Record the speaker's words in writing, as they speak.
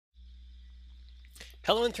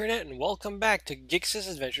Hello Internet and welcome back to Gix's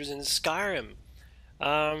Adventures in Skyrim.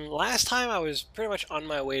 Last time I was pretty much on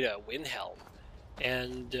my way to Windhelm,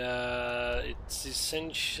 and it's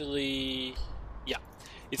essentially, yeah,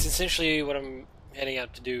 it's essentially what I'm heading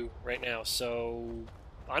out to do right now, so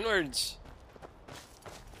onwards!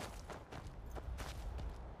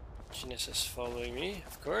 Genesis following me,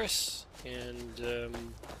 of course, and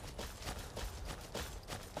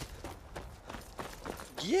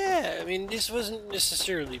yeah, I mean, this wasn't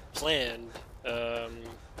necessarily planned. Um,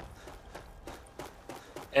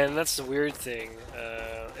 And that's the weird thing.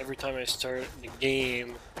 Every time I start the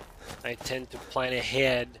game, I tend to plan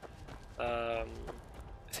ahead, um,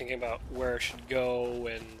 thinking about where I should go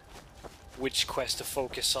and which quest to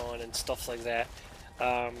focus on and stuff like that.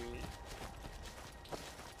 Um,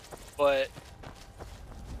 but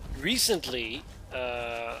recently,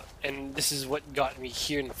 and this is what got me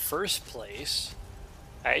here in the first place,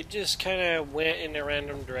 I just kind of went in a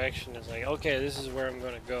random direction. It's like, okay, this is where I'm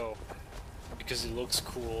going to go because it looks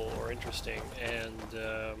cool or interesting, and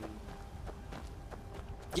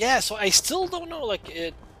yeah, so I still don't know.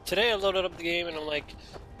 Today I loaded up the game and I'm like,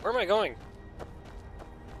 where am I going?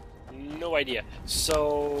 No idea.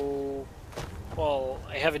 So, well,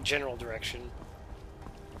 I have a general direction.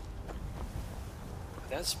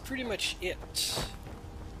 That's pretty much it.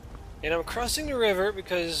 And I'm crossing the river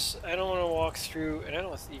because I don't want to walk through, and I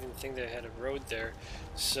don't even think they had a road there.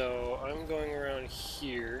 So I'm going around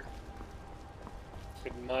here,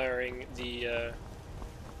 admiring the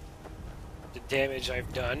damage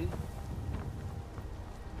I've done.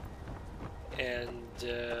 And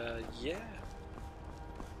yeah,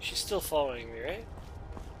 she's still following me, right?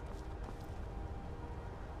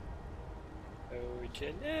 Oh,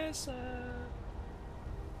 Janessa!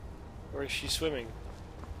 Or is she swimming?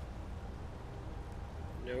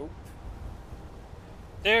 Nope.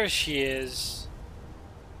 There she is.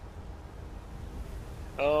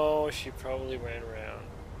 Oh, she probably ran around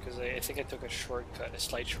because I think I took a shortcut, a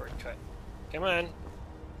slight shortcut. Come on.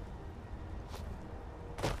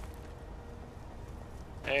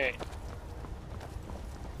 Alright.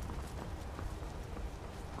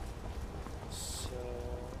 So...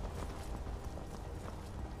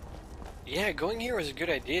 yeah, going here was a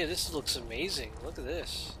good idea. This looks amazing. Look at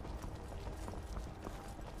this.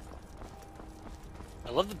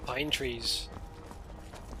 I love the pine trees.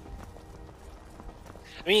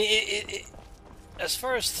 I mean, as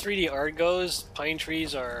far as 3D art goes, pine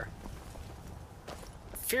trees are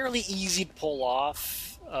fairly easy to pull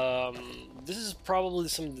off. This is probably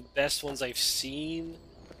some of the best ones I've seen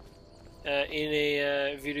in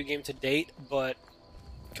a video game to date, but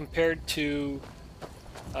compared to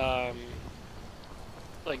um,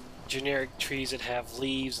 like generic trees that have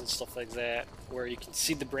leaves and stuff like that, where you can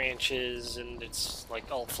see the branches and it's like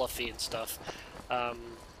all fluffy and stuff, um,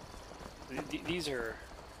 these are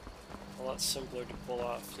a lot simpler to pull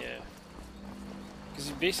off, yeah. Because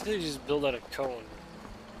you basically just build out a cone.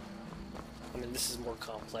 I mean, this is more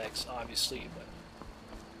complex, obviously, but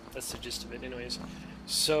that's the gist of it anyways.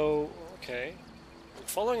 So, okay. I'm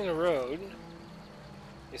following the road.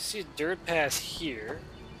 You see a dirt path here.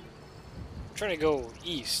 I'm trying to go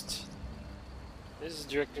east. This is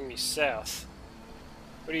directing me south.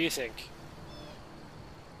 What do you think?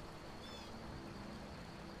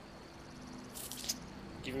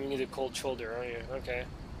 Giving me the cold shoulder, aren't you? Okay.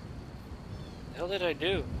 The hell did I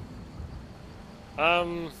do?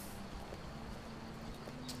 I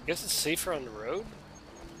guess it's safer on the road?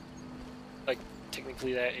 Like,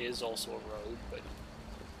 technically that is also a road, but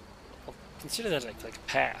I'll consider that like a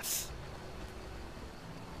path.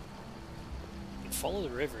 And follow the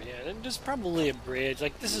river, yeah. And there's probably a bridge.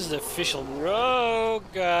 Like, this is the official road. Oh,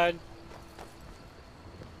 God.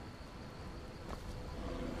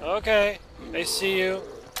 Okay, I see you.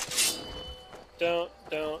 Don't.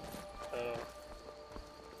 Oh.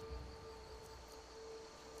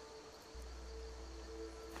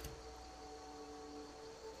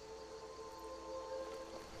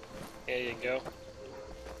 There you go.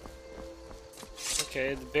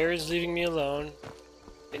 Okay, the bear is leaving me alone.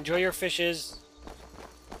 Enjoy your fishes.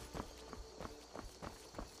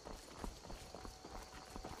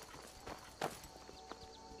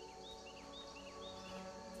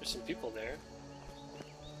 There's some people there.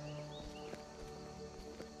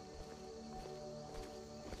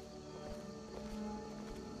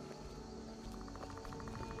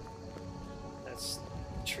 That's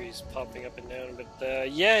trees popping up and down, but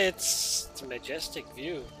yeah, it's a majestic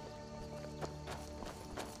view.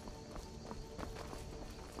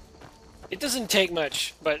 It doesn't take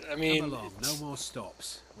much, but I mean... Come along, no more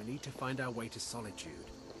stops. We need to find our way to Solitude.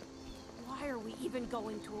 Why Why are we even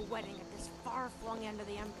going to a wedding at this far-flung end of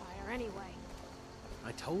the Empire anyway?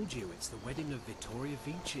 I told you it's the wedding of Vittoria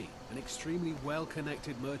Vici, an extremely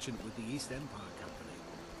well-connected merchant with the East Empire Company.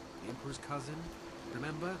 The Emperor's cousin,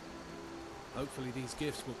 remember? Hopefully these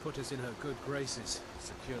gifts will put us in her good graces,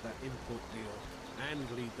 secure that import deal, and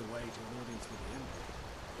lead the way to an audience with the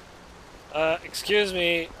Emperor. Excuse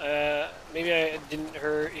me, maybe I didn't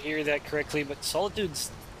hear that correctly, but Solitude's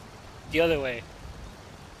the other way.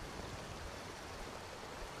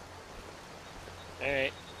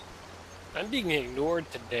 Alright. I'm being ignored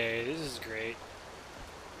today. This is great.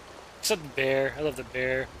 Except the bear. I love the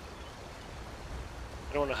bear.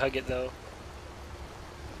 I don't want to hug it though.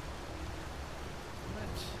 What?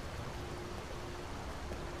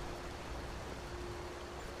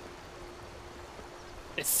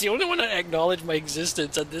 It's the only one that acknowledged my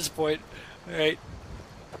existence at this point. Alright.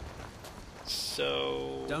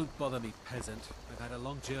 So... Don't bother me, peasant. I've had a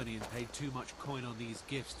long journey and paid too much coin on these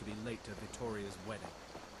gifts to be late to Vittoria's wedding.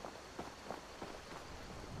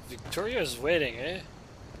 Victoria's wedding, eh?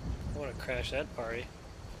 I want to crash that party.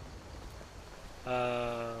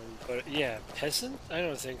 But yeah, peasant? I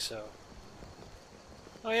don't think so.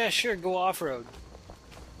 Oh yeah, sure, go off-road.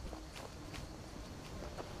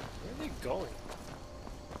 Where are they going?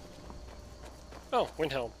 Oh,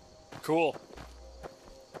 Windhelm. Cool.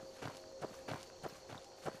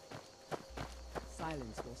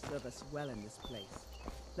 Silence will serve us well in this place.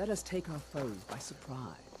 Let us take our foes by surprise.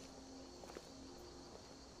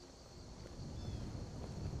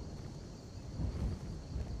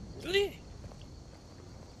 Really?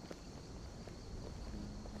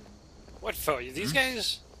 What foe? These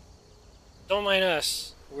guys? Don't mind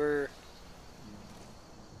us.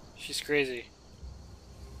 She's crazy.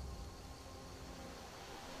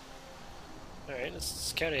 Alright, let's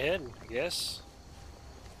scout ahead, I guess.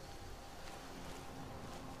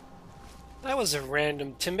 That was a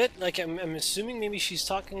random Timbit. Like, I'm assuming maybe she's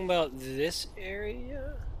talking about this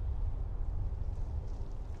area?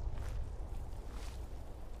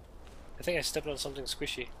 I think I stepped on something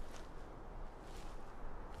squishy.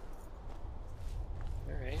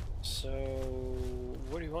 Alright, so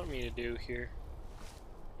what do you want me to do here?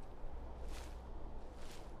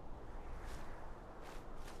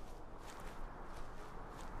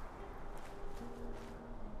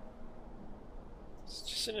 It's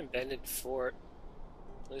just an abandoned fort.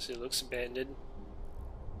 At least it looks abandoned.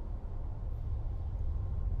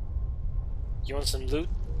 You want some loot?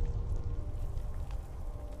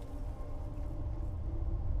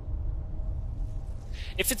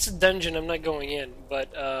 If it's a dungeon, I'm not going in,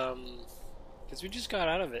 but, because we just got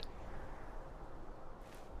out of it.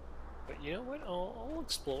 But you know what? I'll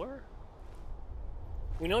explore.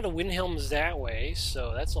 We know the Windhelm's that way,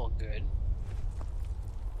 so that's all good.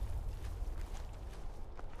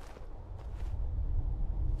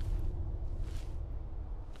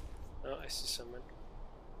 Oh, I see someone.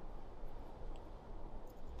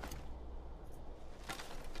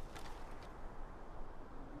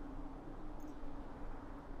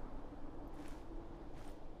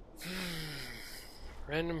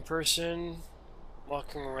 Random person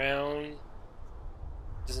walking around.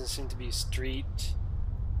 Doesn't seem to be a street.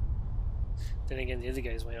 Then again, the other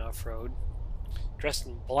guys went off-road. Dressed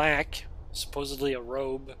in black, supposedly a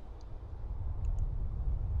robe.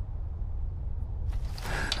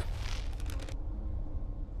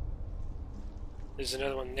 There's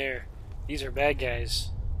another one there. These are bad guys.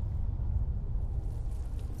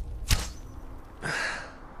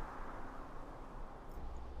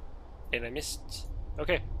 And I missed.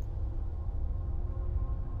 Okay.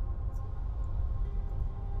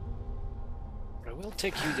 I will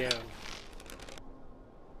take you down.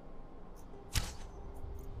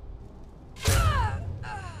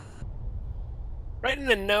 Right in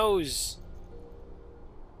the nose.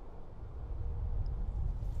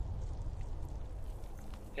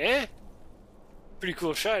 Eh? Pretty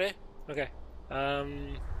cool shot, eh? Okay.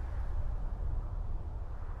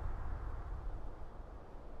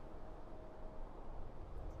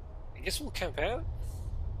 I guess we'll camp out.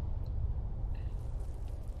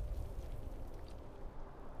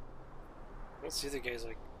 What's the other guy's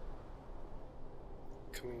like?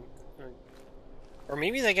 Coming, or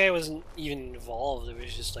maybe that guy wasn't even involved. It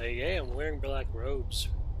was just like, hey, I'm wearing black robes.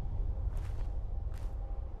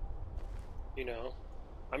 You know,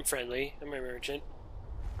 I'm friendly. I'm a merchant.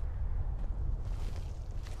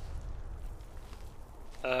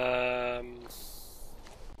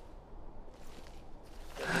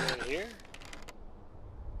 Anyone here?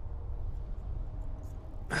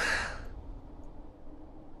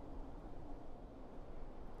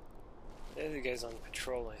 The other guy's on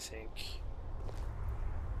patrol, I think.